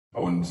I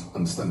want to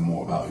understand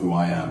more about who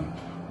I am,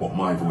 what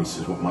my voice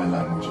is, what my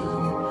language is,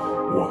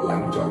 and what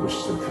language I wish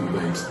to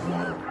convey to the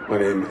world. My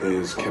name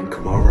is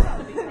Kamara,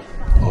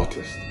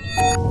 artist.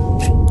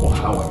 Or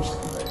how I wish to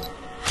convey it.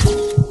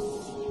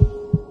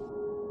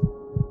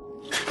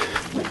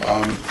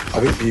 I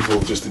think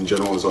people just in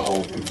general as a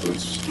whole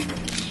influence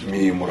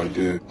me and what I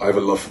do. I have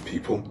a love for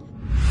people,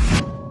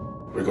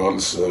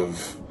 regardless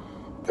of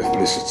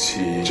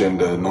ethnicity,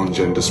 gender,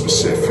 non-gender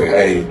specific,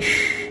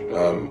 age.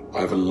 I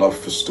have a love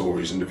for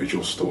stories,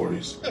 individual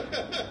stories,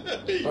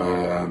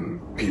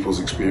 people's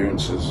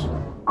experiences.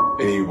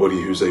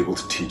 Anybody who's able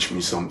to teach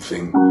me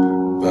something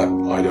that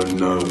I don't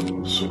know,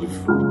 sort of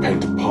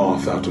paint a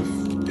path out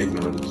of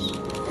ignorance.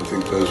 I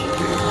think those would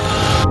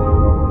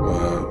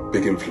be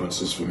big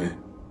influences for me.